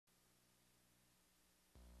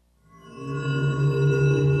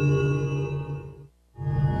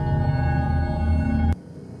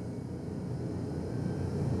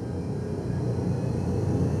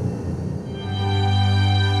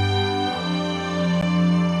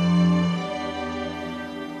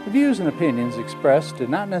The views and opinions expressed do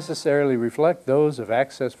not necessarily reflect those of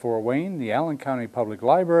Access Fort Wayne, the Allen County Public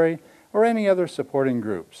Library, or any other supporting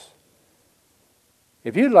groups.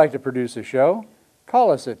 If you'd like to produce a show,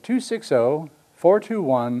 call us at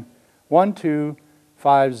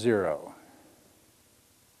 260-421-1250.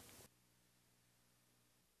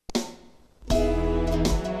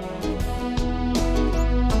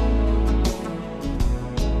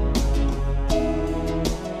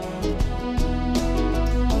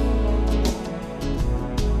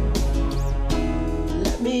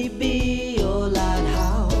 Let me be your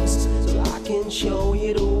lighthouse so I can show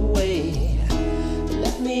you the way.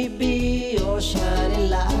 Let me be your shining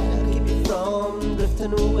light, I'll keep you from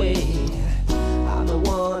drifting away. I'm the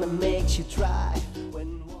one that makes you try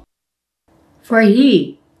when... For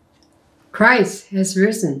he, Christ, has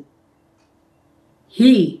risen.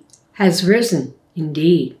 He has risen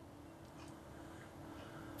indeed.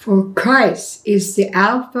 For Christ is the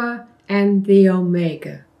Alpha and the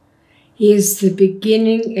Omega. He is the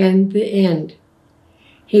beginning and the end.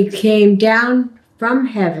 He came down from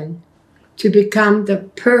heaven to become the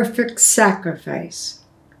perfect sacrifice,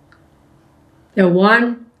 the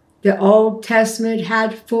one the Old Testament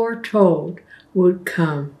had foretold would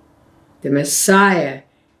come, the Messiah,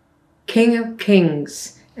 King of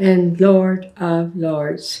Kings and Lord of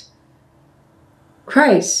Lords.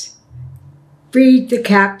 Christ freed the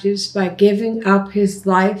captives by giving up his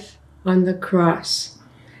life on the cross,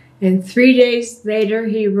 and 3 days later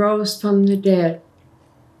he rose from the dead.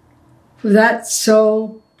 For that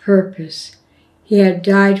sole purpose, he had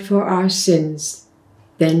died for our sins,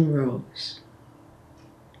 then rose,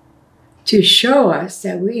 to show us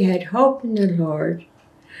that we had hope in the Lord,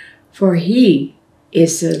 for he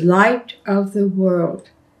is the light of the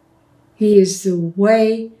world. He is the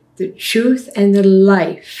way, the truth, and the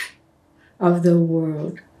life of the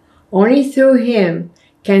world. Only through him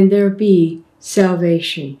can there be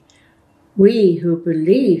salvation. We who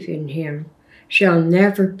believe in him shall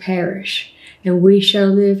never perish, and we shall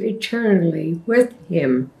live eternally with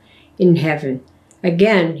him in heaven.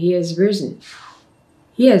 Again, he has risen.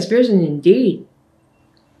 He has risen indeed.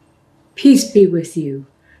 Peace be with you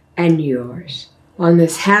and yours on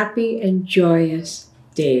this happy and joyous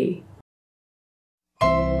day.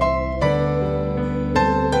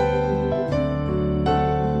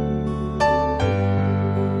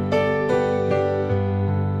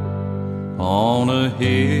 On a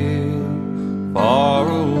hill far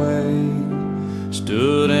away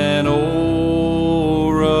stood an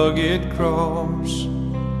old rugged cross,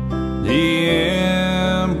 the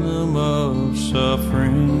emblem of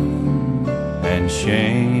suffering and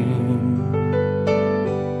shame.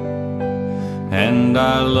 And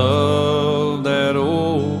I love that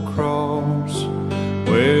old cross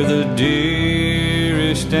where the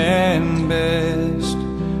dearest and best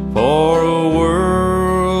for a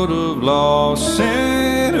world of lost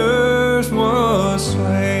sinners was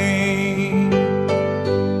slain.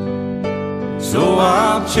 So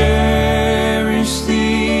I'll cherish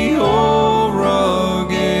the old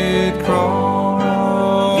rugged cross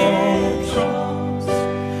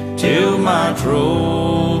till my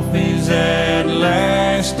trophies at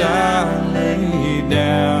last I lay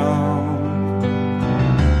down,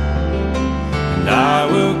 and I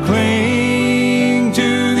will cling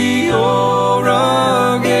to the old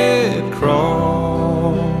rugged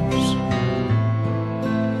cross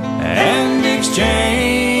and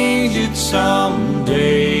exchange it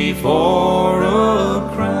someday for a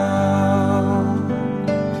crown.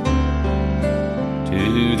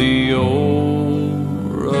 To the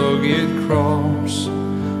old rugged cross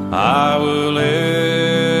I will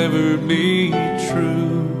ever be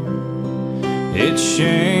true, its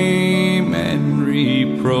shame and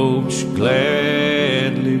reproach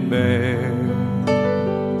gladly bear.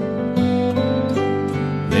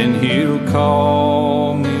 Then he'll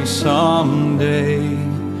call me someday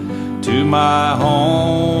to my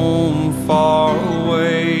home far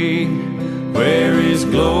away, where his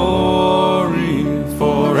glory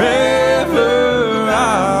forever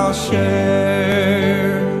I'll share.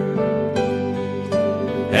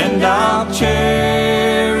 And I'll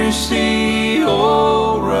cherish the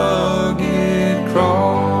old rugged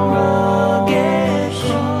cross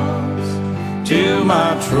till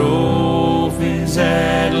my trophies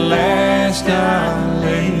at last I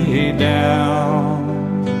lay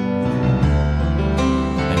down,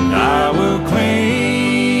 and I will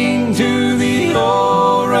cling to the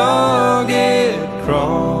old rugged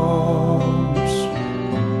cross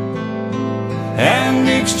and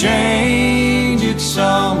exchange it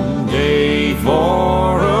someday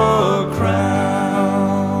for a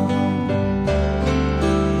crown.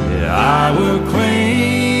 Yeah, I will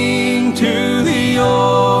cling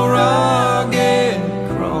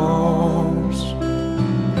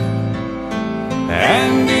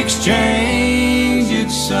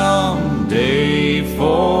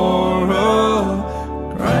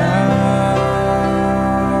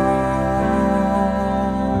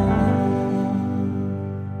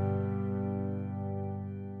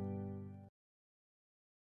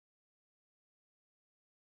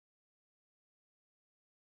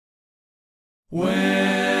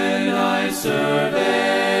When I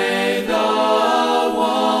survey the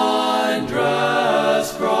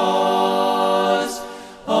wondrous cross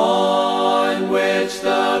on which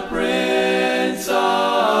the Prince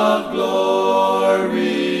of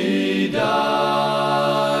Glory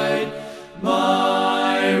died,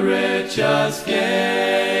 my richest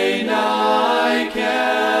gain I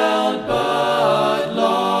count but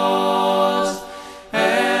loss,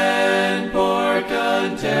 and pour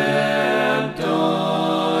contempt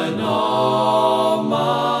on all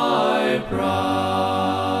my pride.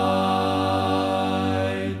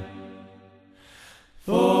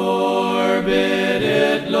 Forbid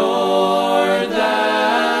it, Lord,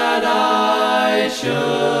 that I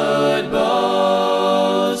should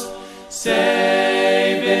boast,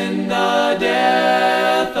 save in the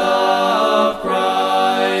death of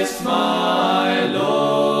Christ my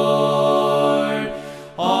Lord.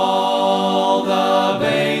 All the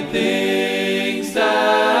vain things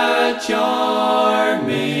that charm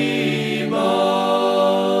me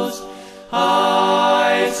most,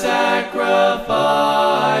 I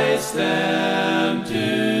sacrifice them to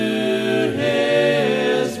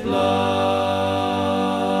His blood.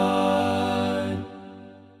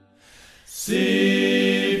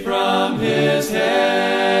 See from His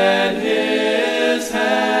head, His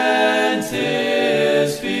hands,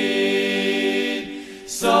 His feet,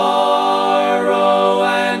 sorrow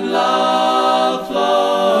and love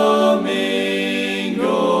flow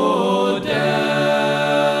mingled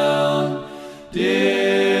down.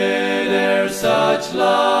 Did e'er such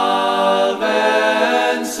love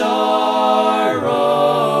and sorrow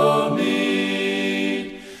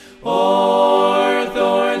meet, or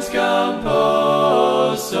thorns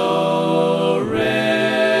compose so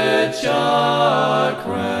rich a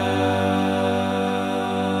crown?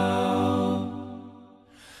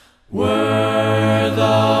 Were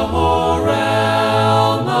the whole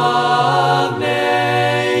realm of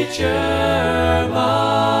nature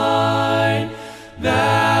mine,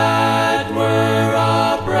 that were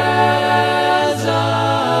a present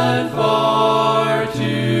far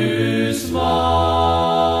too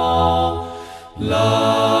small.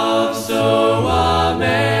 Love so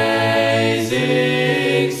amazing,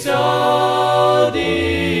 so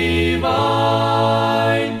divine,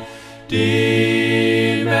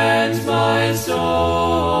 demands my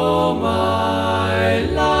soul, my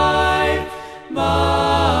life,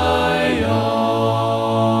 my all.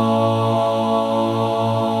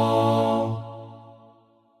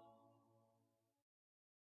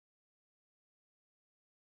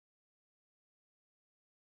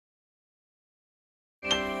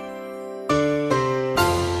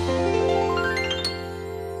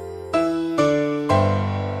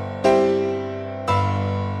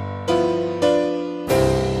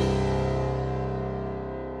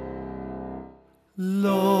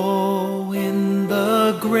 Low in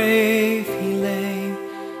the grave He lay,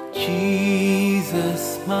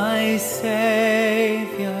 Jesus my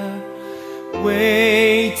Savior,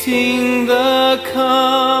 waiting the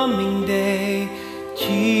coming day,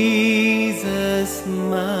 Jesus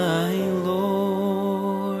my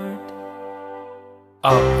Lord.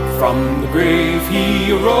 Up from the grave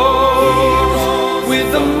He arose,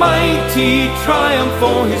 with a mighty triumph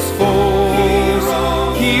for His foes.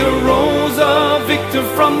 He arose a victor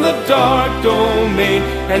from the dark domain,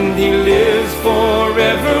 and He lives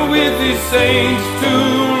forever with His saints to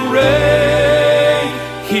reign.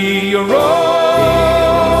 He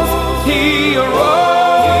arose, He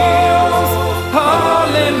arose,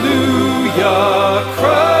 hallelujah,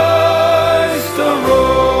 Christ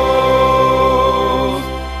arose.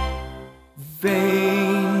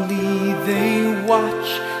 Vainly they watch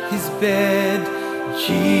His bed,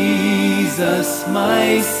 Jesus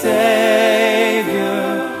my Savior.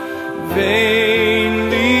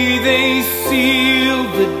 Vainly they seal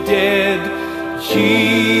the dead,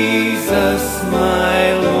 Jesus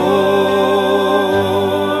my Lord.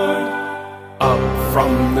 Up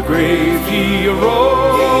from the grave He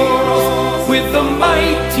arose, with a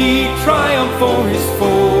mighty triumph for His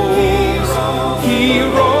foes. He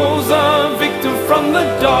rose a victor from the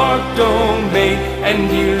dark domain,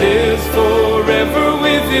 and He lives forever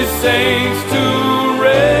with His saints to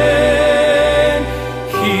reign.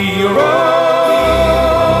 He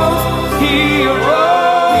arose, He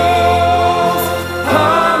arose,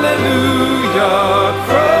 hallelujah,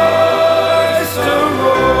 Christ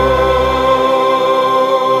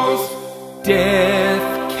arose. Death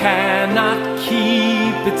cannot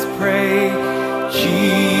keep its prey,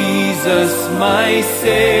 Jesus my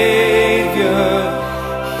Savior.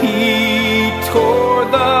 He tore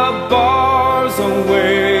the bars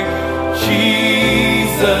away,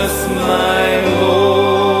 Jesus my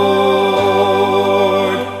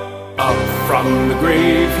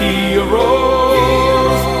he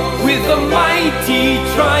arose with a mighty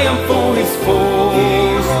triumph for his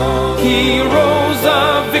foes. He rose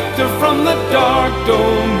a victor from the dark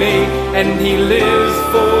domain, and he lives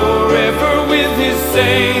forever with his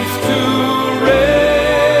saints to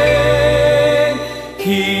reign.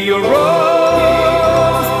 He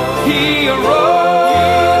arose, he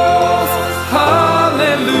arose,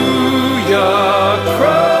 hallelujah,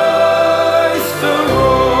 Christ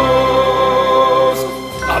arose.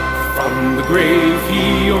 Up from the grave he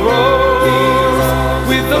arose,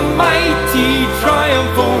 with a mighty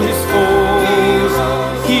triumph for his foes.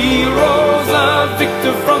 He rose a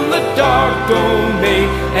victor from the dark domain,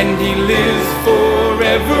 and he lives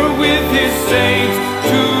forever with his saints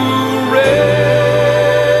to reign.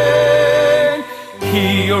 He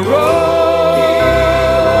arose,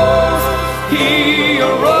 he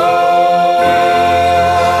arose,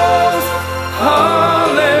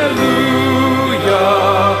 hallelujah,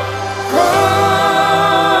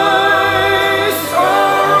 Christ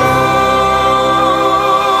arose.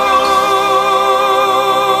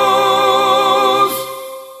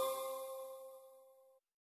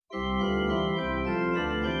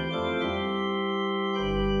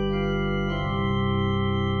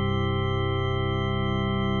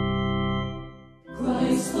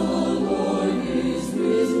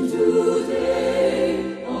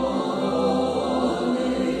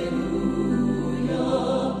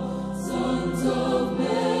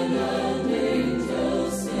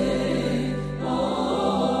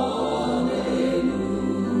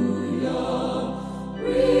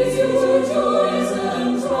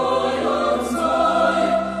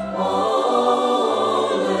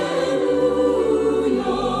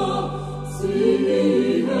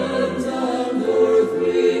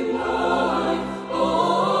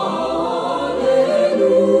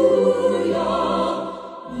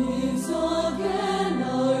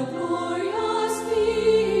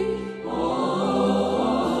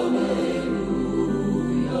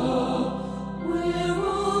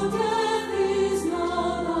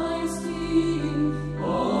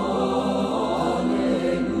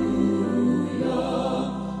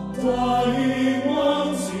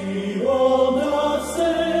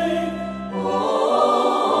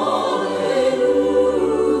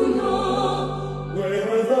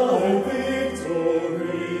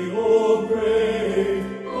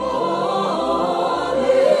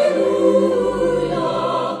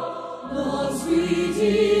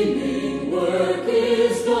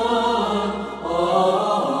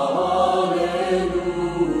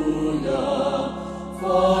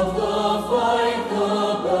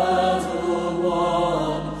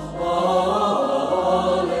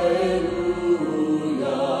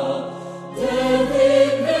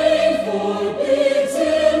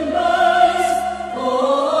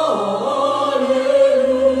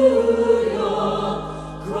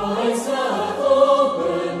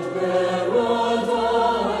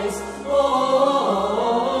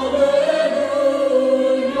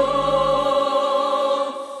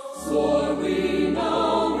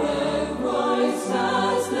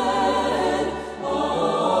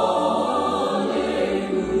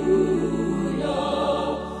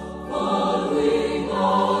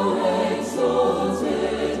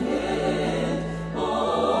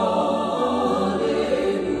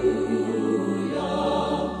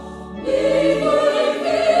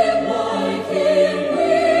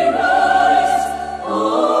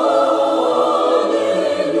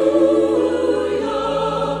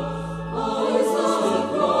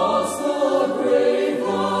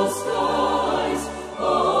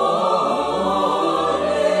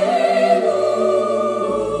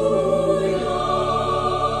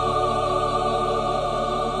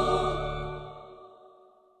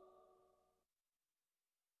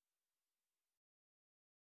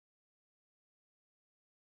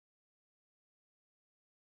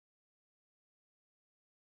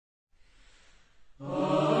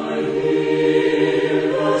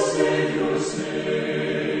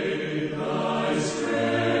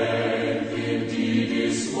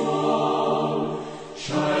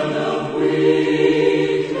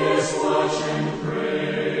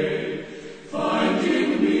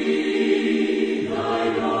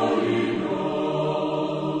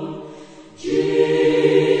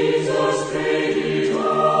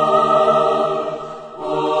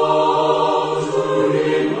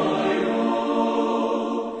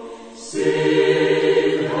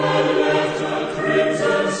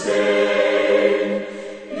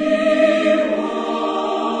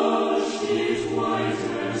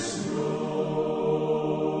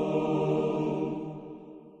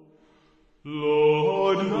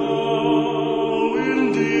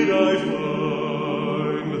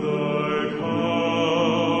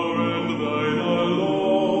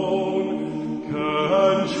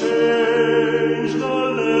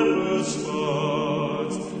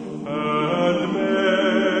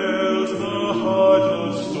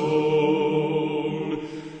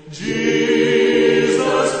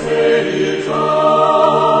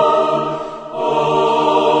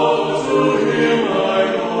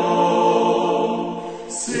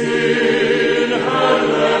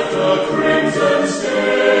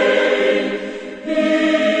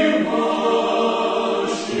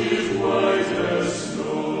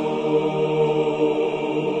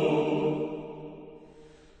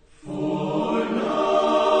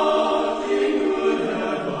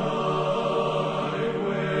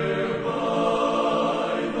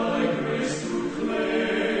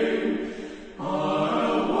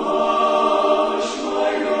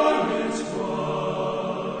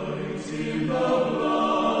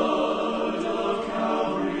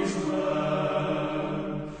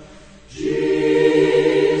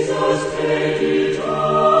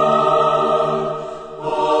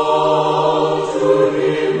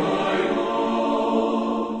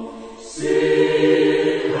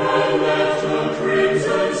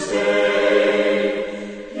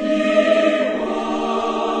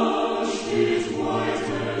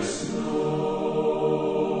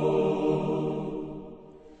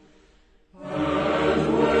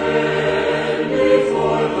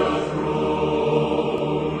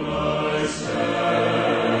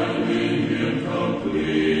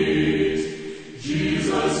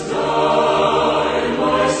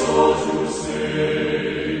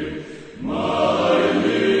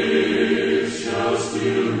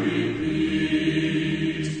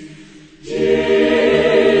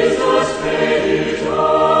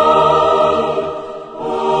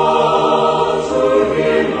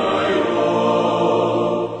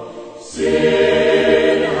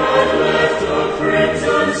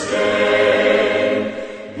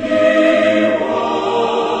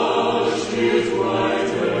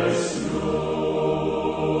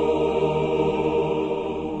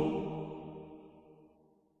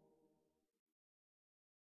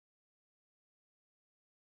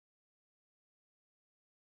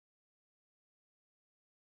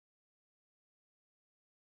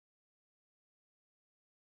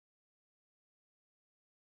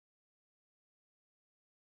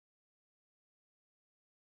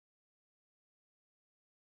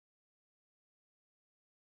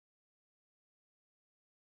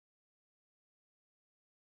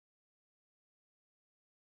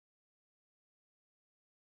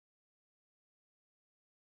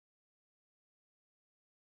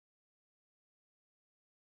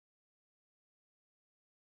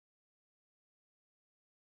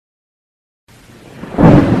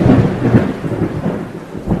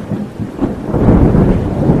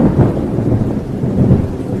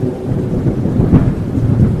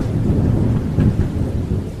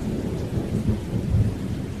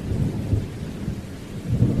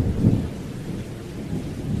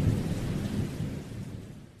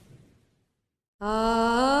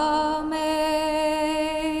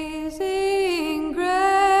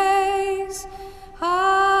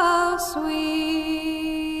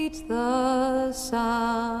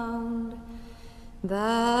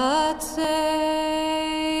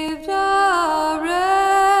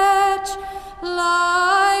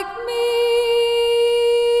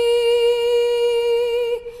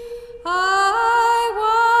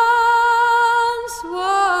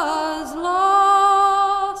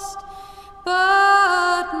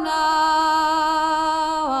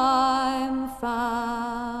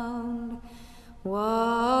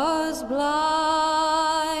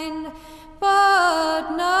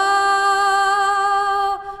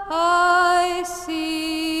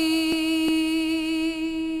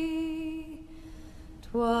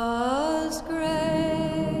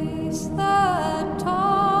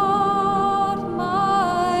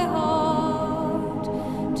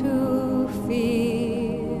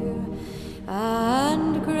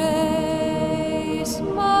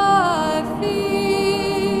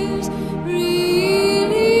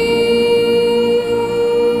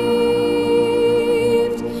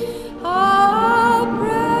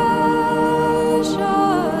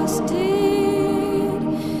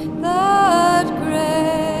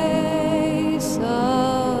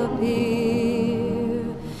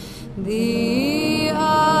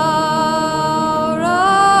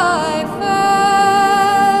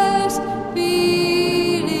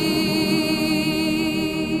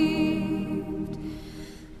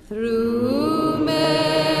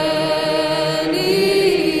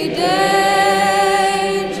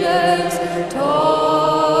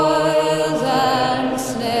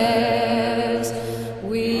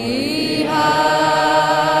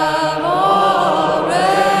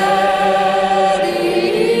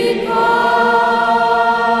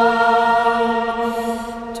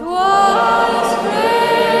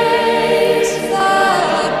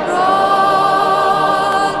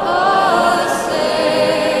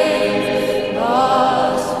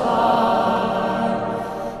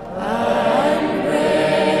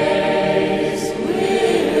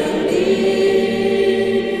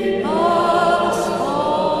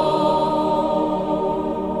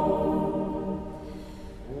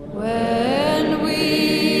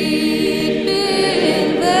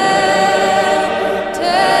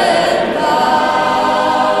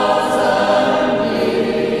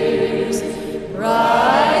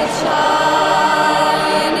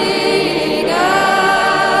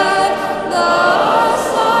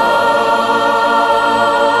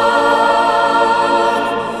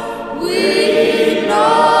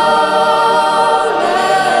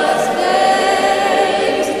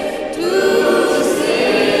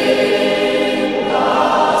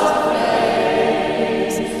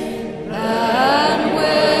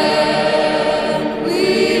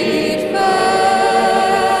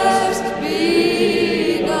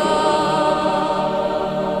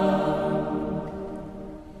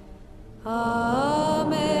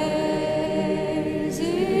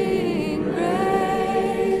 Amazing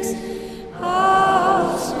grace,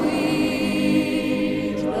 how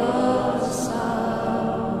sweet the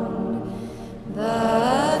sound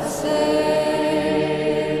that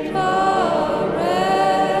saved a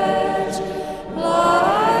wretch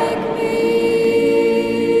like me.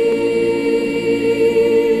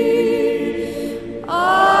 I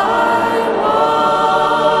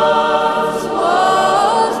was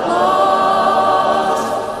lost,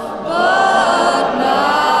 but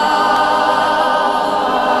now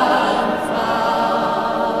I'm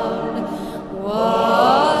found.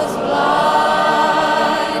 Was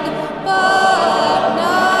blind, but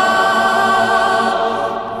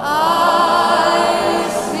now I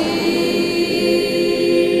see.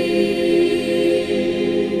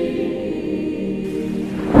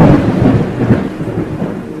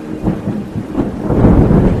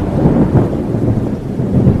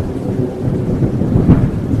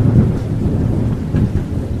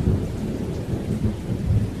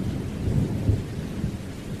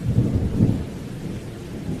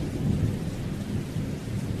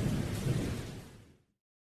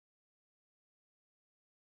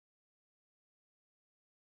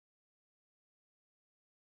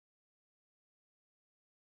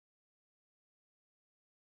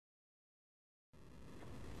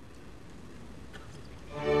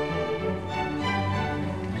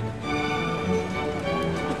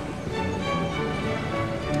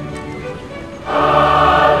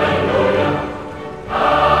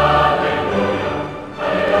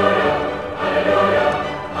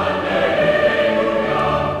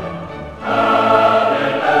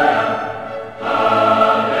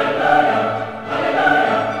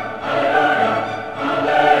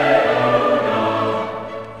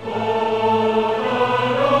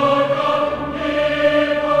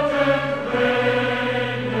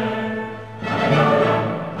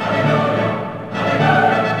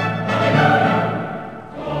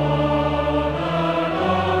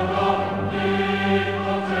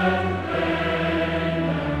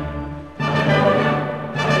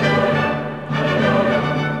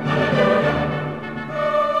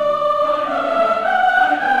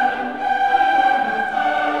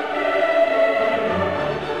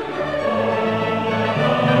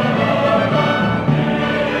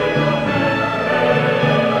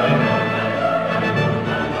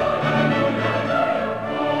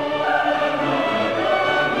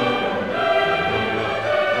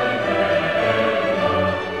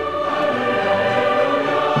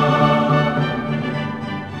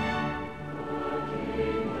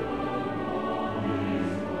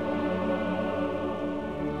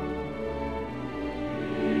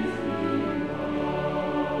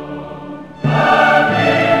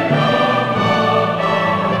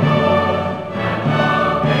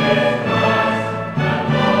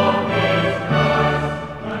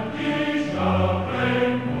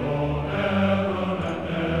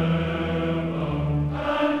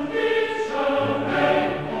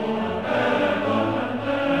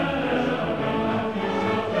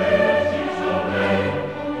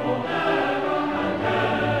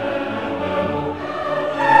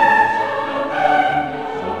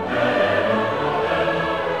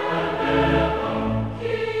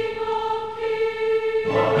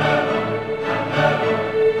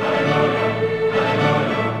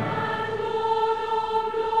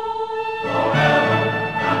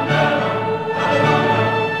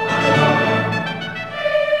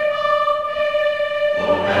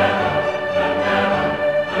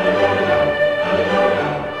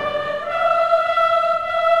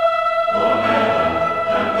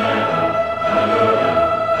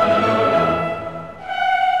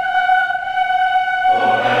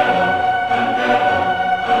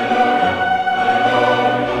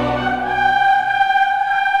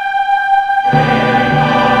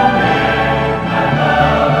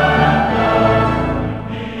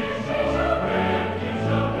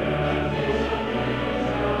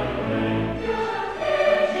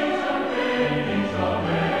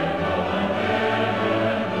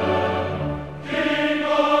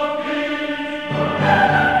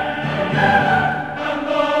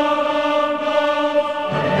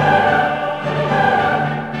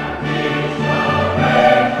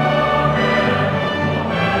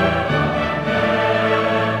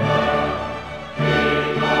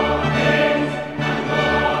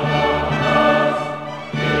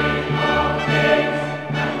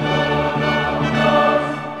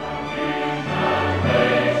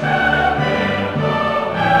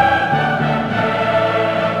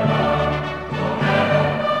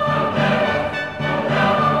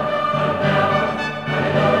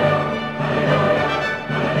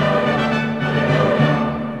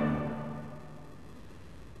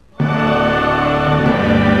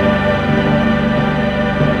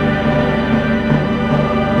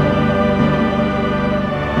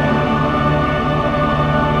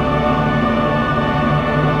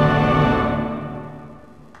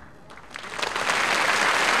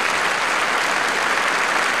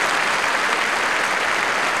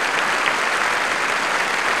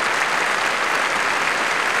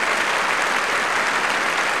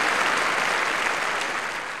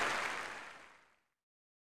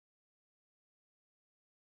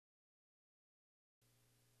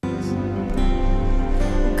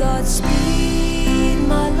 God speak.